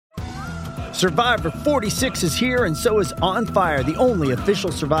Survivor 46 is here, and so is On Fire, the only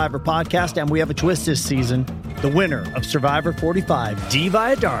official Survivor podcast, and we have a twist this season. The winner of Survivor 45, Dee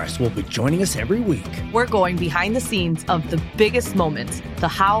Valladares, will be joining us every week. We're going behind the scenes of the biggest moments, the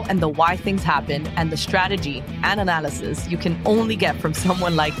how and the why things happen, and the strategy and analysis you can only get from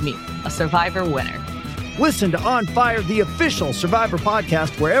someone like me, a Survivor winner. Listen to On Fire, the official Survivor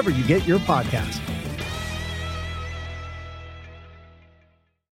podcast, wherever you get your podcasts.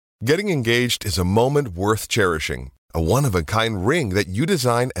 Getting engaged is a moment worth cherishing. A one-of-a-kind ring that you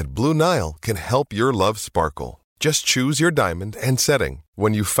design at Blue Nile can help your love sparkle. Just choose your diamond and setting.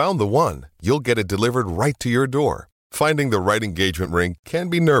 When you've found the one, you'll get it delivered right to your door. Finding the right engagement ring can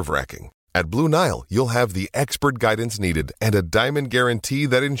be nerve-wracking. At Blue Nile, you'll have the expert guidance needed and a diamond guarantee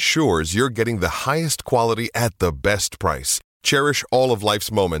that ensures you're getting the highest quality at the best price. Cherish all of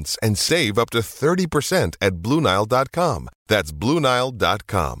life's moments and save up to 30% at BlueNile.com. That's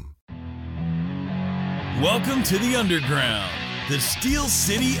BlueNile.com. Welcome to the Underground, the Steel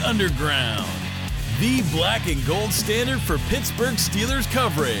City Underground, the black and gold standard for Pittsburgh Steelers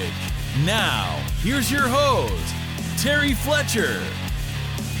coverage. Now, here's your host, Terry Fletcher.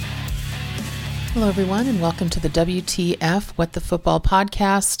 Hello, everyone, and welcome to the WTF What the Football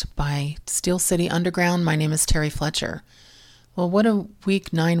podcast by Steel City Underground. My name is Terry Fletcher. Well, what a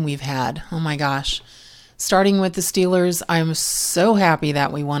week 9 we've had. Oh my gosh. Starting with the Steelers, I'm so happy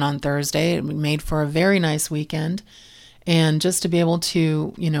that we won on Thursday. It made for a very nice weekend. And just to be able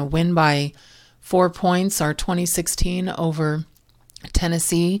to, win by 4 points, our 2016 over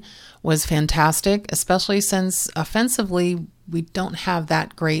Tennessee was fantastic, especially since offensively, we don't have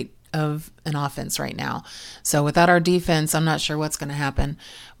that great of an offense right now. So without our defense, I'm not sure what's going to happen.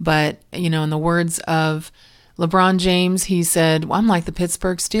 But, in the words of LeBron James, he said, well, I'm like the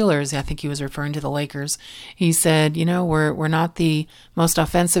Pittsburgh Steelers. I think he was referring to the Lakers. He said, we're not the most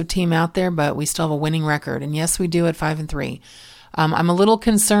offensive team out there, but we still have a winning record. And yes, we do at 5-3. I'm a little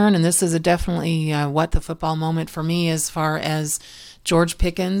concerned, and this is definitely what the football moment for me as far as George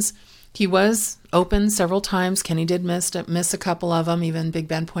Pickens. He was open several times. Kenny did miss a couple of them. Even Big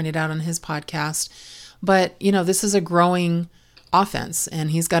Ben pointed out on his podcast. But, this is a growing offense,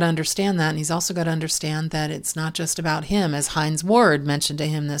 and he's got to understand that, and he's also got to understand that it's not just about him, as Hines Ward mentioned to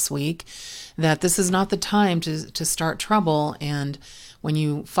him this week, that this is not the time to start trouble. And when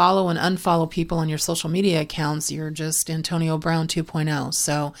you follow and unfollow people on your social media accounts, you're just Antonio Brown 2.0.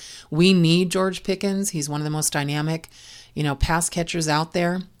 So we need George Pickens. He's one of the most dynamic, pass catchers out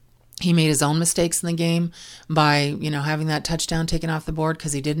there. He made his own mistakes in the game by, having that touchdown taken off the board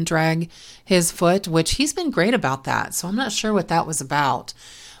because he didn't drag his foot, which he's been great about that. So I'm not sure what that was about,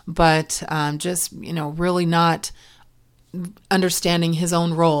 but just, really not understanding his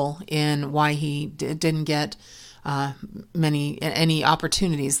own role in why he didn't get any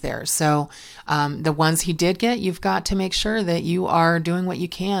opportunities there. So the ones he did get, you've got to make sure that you are doing what you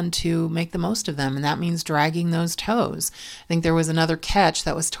can to make the most of them. And that means dragging those toes. I think there was another catch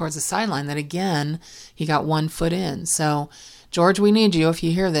that was towards the sideline that, again, he got 1 foot in. So George, we need you. If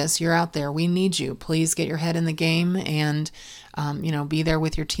you hear this, you're out there. We need you. Please get your head in the game and, be there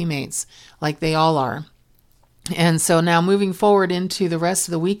with your teammates like they all are. And so now moving forward into the rest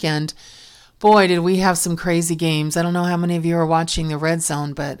of the weekend, boy, did we have some crazy games. I don't know how many of you are watching the Red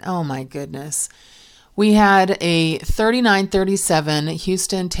Zone, but oh my goodness. We had a 39-37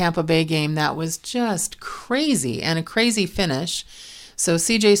 Houston-Tampa Bay game that was just crazy and a crazy finish. So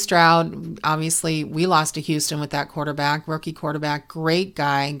CJ Stroud, obviously, we lost to Houston with that quarterback, rookie quarterback, great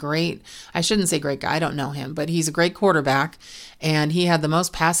guy, I shouldn't say great guy, I don't know him, but he's a great quarterback, and he had the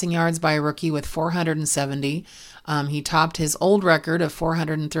most passing yards by a rookie with 470. He topped his old record of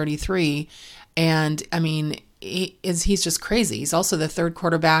 433, and he's just crazy. He's also the third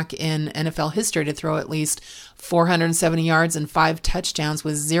quarterback in NFL history to throw at least 470 yards and 5 touchdowns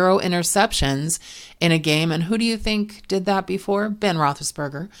with 0 interceptions in a game. And who do you think did that before? Ben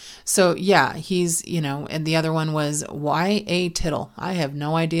Roethlisberger. So yeah, he's, and the other one was Y.A. Tittle. I have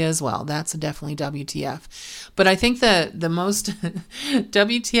no idea as well. That's definitely WTF. But I think the most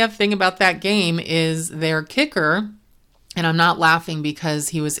WTF thing about that game is their kicker. And I'm not laughing because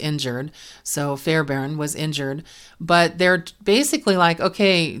he was injured. So Fairbairn was injured. But they're basically like,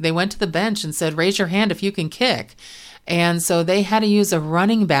 okay, they went to the bench and said, raise your hand if you can kick. And so they had to use a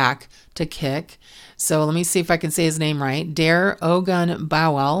running back to kick. So let me see if I can say his name right. Dare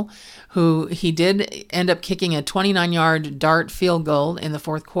Ogunbowale, who he did end up kicking a 29-yard dart field goal in the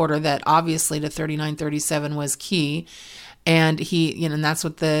fourth quarter that obviously to 39-37 was key. And and that's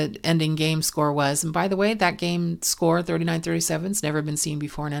what the ending game score was. And by the way, that game score, 39-37, has never been seen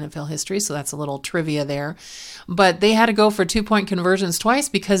before in NFL history. So that's a little trivia there. But they had to go for 2-point conversions twice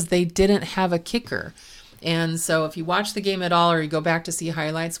because they didn't have a kicker. And so if you watch the game at all, or you go back to see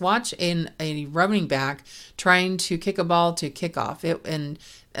highlights, watch a running back trying to kick a ball to kickoff. And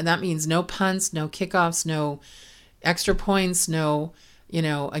that means no punts, no kickoffs, no extra points, no,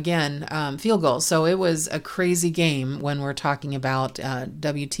 field goals. So it was a crazy game when we're talking about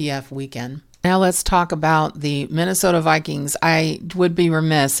WTF weekend. Now let's talk about the Minnesota Vikings. I would be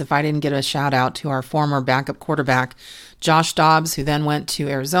remiss if I didn't get a shout out to our former backup quarterback, Josh Dobbs, who then went to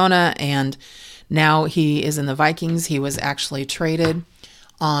Arizona, and now he is in the Vikings. He was actually traded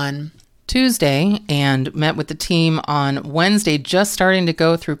on Tuesday and met with the team on Wednesday, just starting to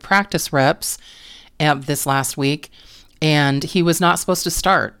go through practice reps this last week. And he was not supposed to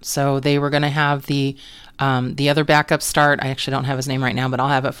start. So they were going to have the other backup start. I actually don't have his name right now, but I'll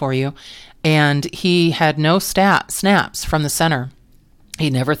have it for you. And he had no snaps from the center.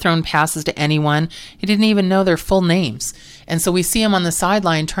 He'd never thrown passes to anyone. He didn't even know their full names. And so we see him on the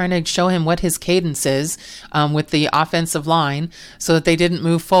sideline trying to show him what his cadence is with the offensive line so that they didn't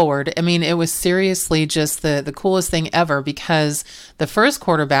move forward. I mean, it was seriously just the coolest thing ever, because the first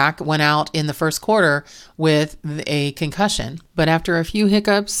quarterback went out in the first quarter with a concussion. But after a few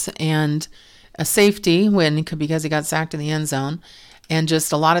hiccups and a safety because he got sacked in the end zone, and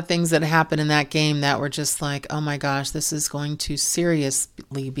just a lot of things that happened in that game that were just like, oh my gosh, this is going to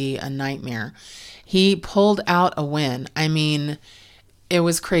seriously be a nightmare. He pulled out a win. I mean, it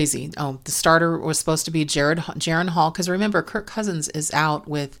was crazy. Oh, the starter was supposed to be Jaron Hall, because remember, Kirk Cousins is out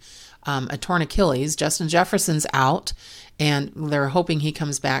with a torn Achilles. Justin Jefferson's out, and they're hoping he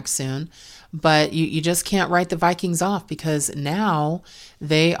comes back soon. But you just can't write the Vikings off, because now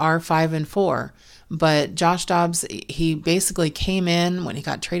they are 5-4. But Josh Dobbs, he basically came in when he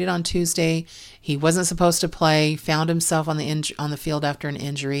got traded on Tuesday. He wasn't supposed to play, found himself on the field after an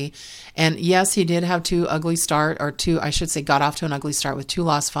injury. And yes, he did have got off to an ugly start with 2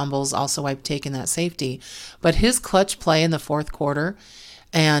 lost fumbles, also by taking that safety. But his clutch play in the fourth quarter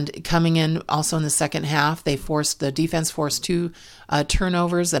and coming in also in the second half, the defense forced 2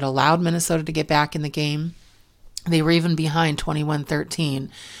 turnovers that allowed Minnesota to get back in the game. They were even behind 21-13.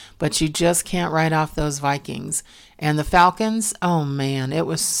 But you just can't write off those Vikings. And the Falcons, oh man, it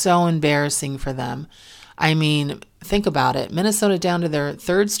was so embarrassing for them. I mean, think about it. Minnesota down to their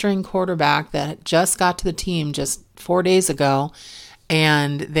third string quarterback that just got to the team just 4 days ago,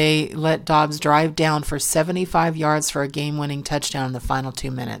 and they let Dobbs drive down for 75 yards for a game-winning touchdown in the final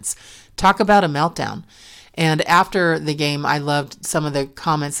 2 minutes. Talk about a meltdown. And after the game, I loved some of the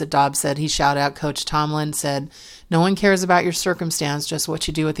comments that Dobbs said. He shouted out Coach Tomlin, said, "No one cares about your circumstance, just what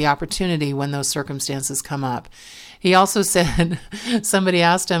you do with the opportunity when those circumstances come up." He also said, somebody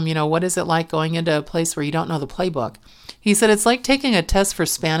asked him, what is it like going into a place where you don't know the playbook? He said, it's like taking a test for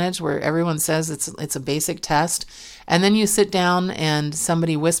Spanish where everyone says it's a basic test. And then you sit down and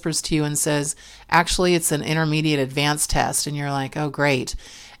somebody whispers to you and says, actually, it's an intermediate advanced test. And you're like, oh, great.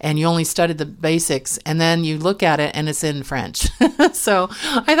 And you only studied the basics, and then you look at it and it's in French. So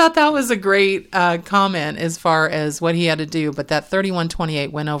I thought that was a great comment as far as what he had to do. But that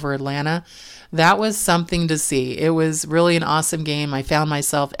 31-28 win over Atlanta, that was something to see. It was really an awesome game. I found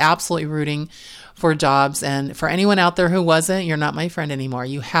myself absolutely rooting for Dobbs. And for anyone out there who wasn't, you're not my friend anymore.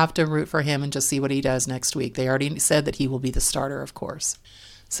 You have to root for him and just see what he does next week. They already said that he will be the starter, of course.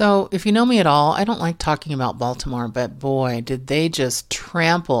 So if you know me at all, I don't like talking about Baltimore, but boy, did they just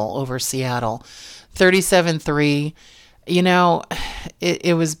trample over Seattle. 37-3.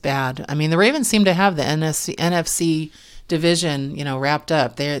 It was bad. I mean, the Ravens seem to have the NFC division, wrapped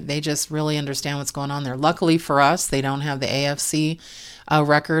up. They just really understand what's going on there. Luckily for us, they don't have the AFC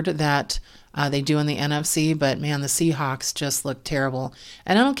record that they do in the NFC, but man, the Seahawks just look terrible.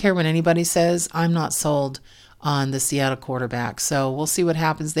 And I don't care what anybody says, I'm not sold on the Seattle quarterback. So we'll see what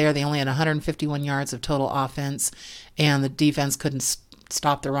happens there. They only had 151 yards of total offense, and the defense couldn't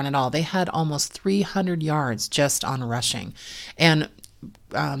stop the run at all. They had almost 300 yards just on rushing. And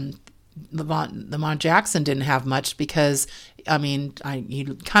Lamar Jackson didn't have much because,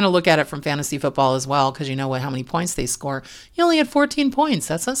 you kind of look at it from fantasy football as well, because you know how many points they score. He only had 14 points.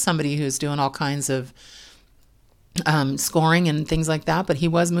 That's not somebody who's doing all kinds of scoring and things like that, but he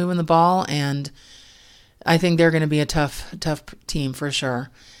was moving the ball, and I think they're going to be a tough team for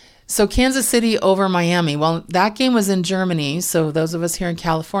sure. So Kansas City over Miami. Well, that game was in Germany, so those of us here in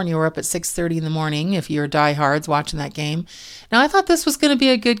California were up at 6:30 in the morning if you're diehards watching that game. Now, I thought this was going to be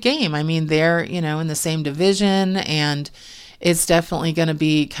a good game. I mean, they're, in the same division, and it's definitely going to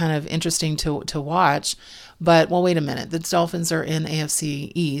be kind of interesting to watch. But, well, wait a minute. The Dolphins are in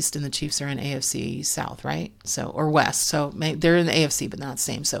AFC East and the Chiefs are in AFC South, right? So, or West. So they're in the AFC, but not the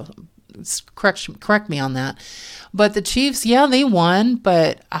same. So correct me on that. But the Chiefs, yeah, they won,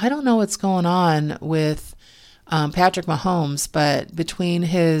 but I don't know what's going on with Patrick Mahomes. But between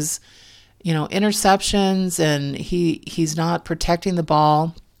his, interceptions and he's not protecting the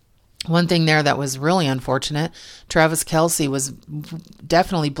ball. One thing there that was really unfortunate, Travis Kelce was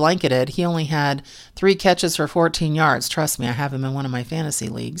definitely blanketed. He only had 3 catches for 14 yards. Trust me, I have him in one of my fantasy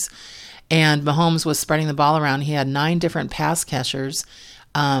leagues. And Mahomes was spreading the ball around. He had 9 different pass catchers,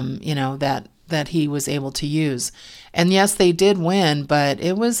 that he was able to use. And yes, they did win, but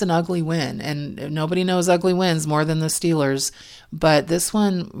it was an ugly win. And nobody knows ugly wins more than the Steelers. But this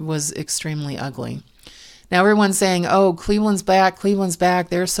one was extremely ugly. Now everyone's saying, oh, Cleveland's back.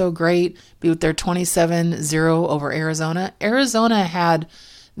 They're so great. With their 27-0 over Arizona. Arizona had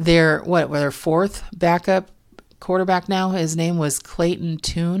their 4th backup quarterback now. His name was Clayton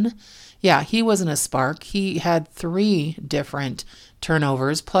Tune. Yeah, he wasn't a spark. He had 3 different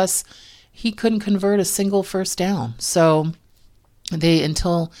turnovers. Plus, he couldn't convert a single first down. So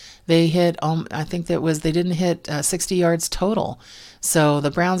until they hit, I think they didn't hit 60 yards total. So the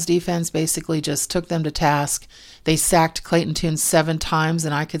Browns defense basically just took them to task. They sacked Clayton Tune 7 times,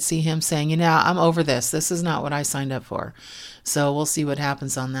 and I could see him saying, I'm over this. This is not what I signed up for. So we'll see what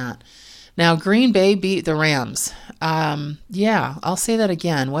happens on that. Now, Green Bay beat the Rams. I'll say that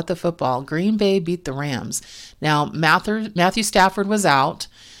again. What the football? Green Bay beat the Rams. Now, Matthew Stafford was out,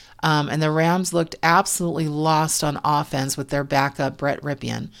 and the Rams looked absolutely lost on offense with their backup, Brett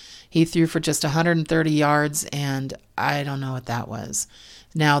Rypien. He threw for just 130 yards, and I don't know what that was.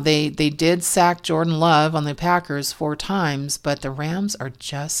 Now, they did sack Jordan Love on the Packers 4 times, but the Rams are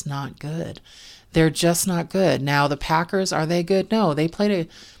just not good. They're just not good. Now, the Packers, are they good? No, they played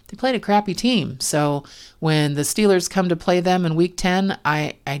a crappy team. So when the Steelers come to play them in Week 10,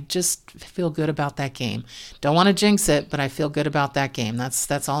 I just feel good about that game. Don't want to jinx it, but I feel good about that game.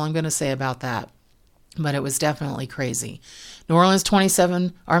 That's all I'm going to say about that. But it was definitely crazy. New Orleans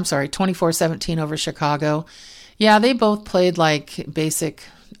 24-17 over Chicago. Yeah, they both played like basic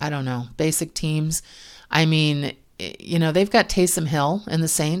teams. I mean, they've got Taysom Hill in the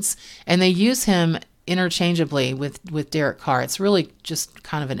Saints, and they use him interchangeably with Derek Carr. It's really just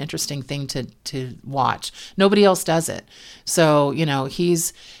kind of an interesting thing to watch. Nobody else does it. So,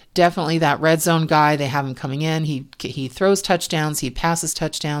 he's definitely that red zone guy. They have him coming in. He throws touchdowns, he passes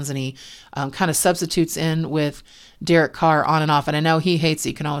touchdowns, and he kind of substitutes in with Derek Carr on and off. And I know he hates it.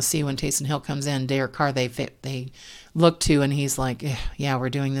 You can always see when Taysom Hill comes in, Derek Carr, they look to, and he's like, yeah, we're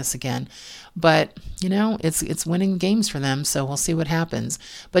doing this again. But, it's winning games for them, so we'll see what happens.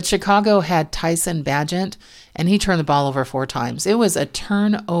 But Chicago had Tyson Bagent, and he turned the ball over 4 times. It was a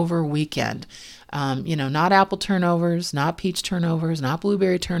turnover weekend. Not apple turnovers, not peach turnovers, not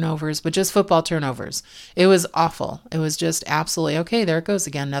blueberry turnovers, but just football turnovers. It was awful. It was just absolutely, okay, there it goes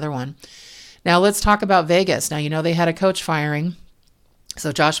again, another one. Now let's talk about Vegas. Now, they had a coach firing.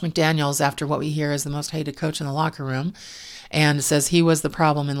 So Josh McDaniels, after what we hear, is the most hated coach in the locker room, and says he was the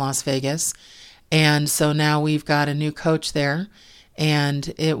problem in Las Vegas. And so now we've got a new coach there.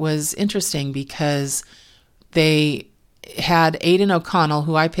 And it was interesting because they had Aiden O'Connell,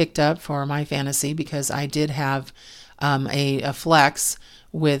 who I picked up for my fantasy because I did have a flex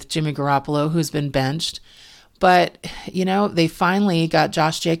with Jimmy Garoppolo, who's been benched. But, they finally got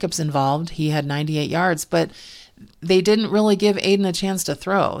Josh Jacobs involved. He had 98 yards, but they didn't really give Aiden a chance to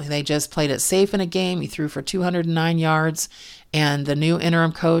throw. They just played it safe in a game. He threw for 209 yards. And the new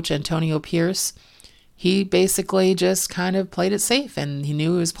interim coach, Antonio Pierce, he basically just kind of played it safe. And he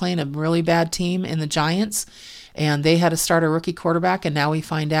knew he was playing a really bad team in the Giants. And they had to start a rookie quarterback. And now we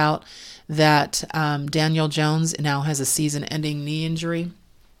find out that Daniel Jones now has a season-ending knee injury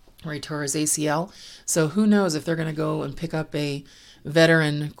where he tore his ACL. So who knows if they're going to go and pick up a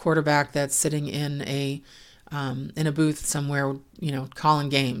veteran quarterback that's sitting in a booth somewhere, calling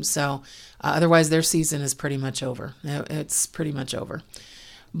games. So otherwise their season is pretty much over. It's pretty much over.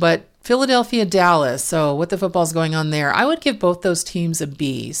 But Philadelphia, Dallas. So what the football's going on there? I would give both those teams a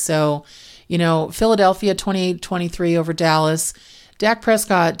B. So, Philadelphia 28-23 over Dallas. Dak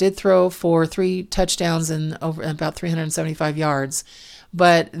Prescott did throw for 3 touchdowns and over about 375 yards,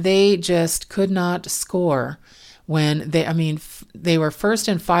 but they just could not score. When they were 1st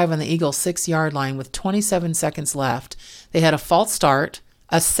and 5 on the Eagles' 6-yard line with 27 seconds left. They had a false start,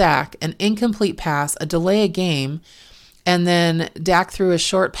 a sack, an incomplete pass, a delay of game, and then Dak threw a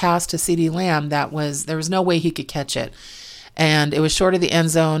short pass to CeeDee Lamb there was no way he could catch it. And it was short of the end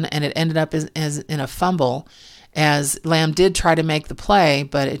zone, and it ended up as in a fumble. as Lamb did try to make the play,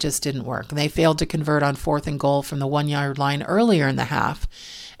 but it just didn't work. And they failed to convert on 4th and goal from the 1-yard line earlier in the half,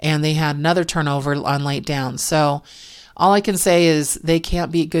 and they had another turnover on late down. So all I can say is they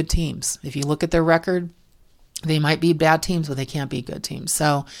can't beat good teams. If you look at their record, they might be bad teams, but they can't beat good teams.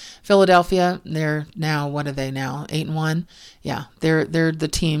 So Philadelphia, they're now, what are they now? 8-1? Yeah, they're the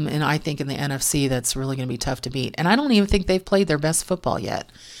team, and I think in the NFC that's really going to be tough to beat. And I don't even think they've played their best football yet.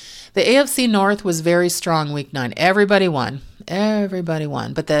 The AFC North was very strong week 9. Everybody won.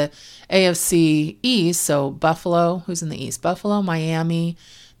 But the AFC East, so Buffalo, who's in the East? Buffalo, Miami,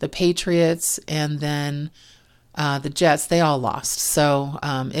 the Patriots, and then the Jets, they all lost. So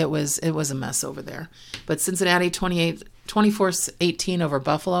it was a mess over there. But Cincinnati 24-18 over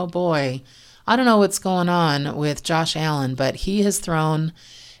Buffalo, boy, I don't know what's going on with Josh Allen, but he has thrown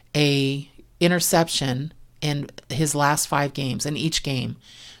a interception in his last 5 games, in each game.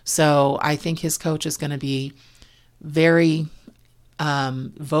 So I think his coach is going to be very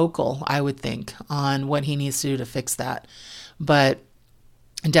vocal, I would think, on what he needs to do to fix that. But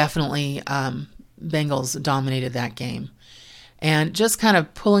definitely Bengals dominated that game. And just kind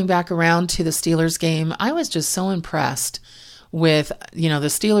of pulling back around to the Steelers game, I was just so impressed with, the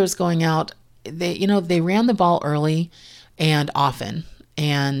Steelers going out. They ran the ball early and often.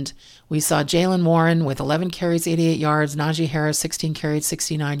 And we saw Jaylen Warren with 11 carries, 88 yards, Najee Harris, 16 carries,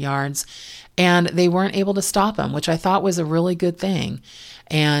 69 yards. And they weren't able to stop him, which I thought was a really good thing.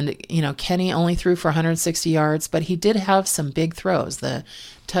 And, Kenny only threw for 160 yards, but he did have some big throws. The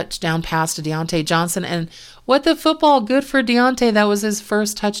touchdown pass to Deontay Johnson. And what the football, good for Deontay. That was his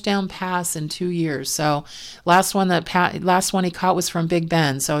first touchdown pass in 2 years. So last one he caught was from Big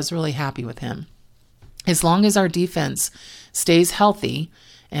Ben. So I was really happy with him. As long as our defense stays healthy,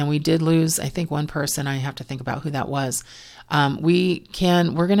 and we did lose, I think, one person. I have to think about who that was. We're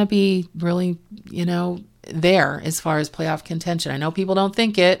going to be really, there as far as playoff contention. I know people don't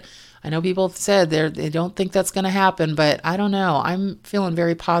think it. I know people said they don't think that's going to happen, but I don't know. I'm feeling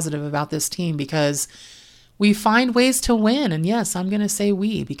very positive about this team because we find ways to win. And yes, I'm going to say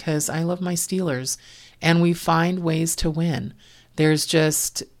we because I love my Steelers, and we find ways to win. You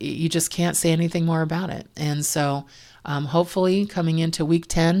just can't say anything more about it. And so hopefully coming into week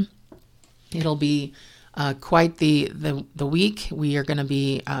 10, it'll be quite the week. We are going to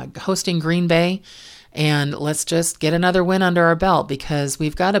be hosting Green Bay, and let's just get another win under our belt because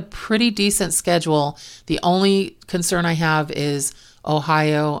we've got a pretty decent schedule. The only concern I have is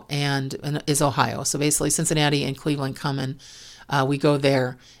Ohio. So basically Cincinnati and Cleveland coming. We go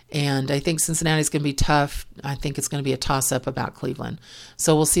there. And I think Cincinnati's going to be tough. I think it's going to be a toss-up about Cleveland.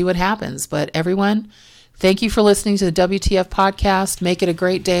 So we'll see what happens. But everyone, thank you for listening to the WTF podcast. Make it a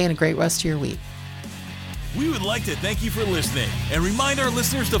great day and a great rest of your week. We would like to thank you for listening and remind our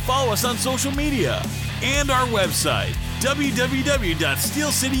listeners to follow us on social media and our website,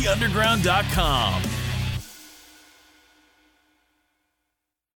 www.steelcityunderground.com.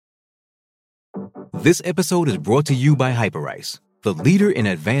 This episode is brought to you by Hyperice, the leader in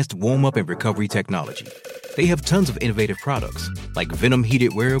advanced warm-up and recovery technology. They have tons of innovative products, like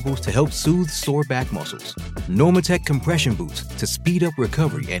Venom-heated wearables to help soothe sore back muscles, Normatec compression boots to speed up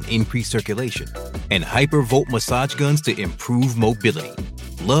recovery and increase circulation, and Hypervolt massage guns to improve mobility.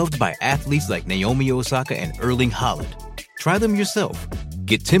 Loved by athletes like Naomi Osaka and Erling Haaland. Try them yourself.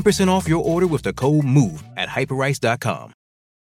 Get 10% off your order with the code MOVE at Hyperice.com.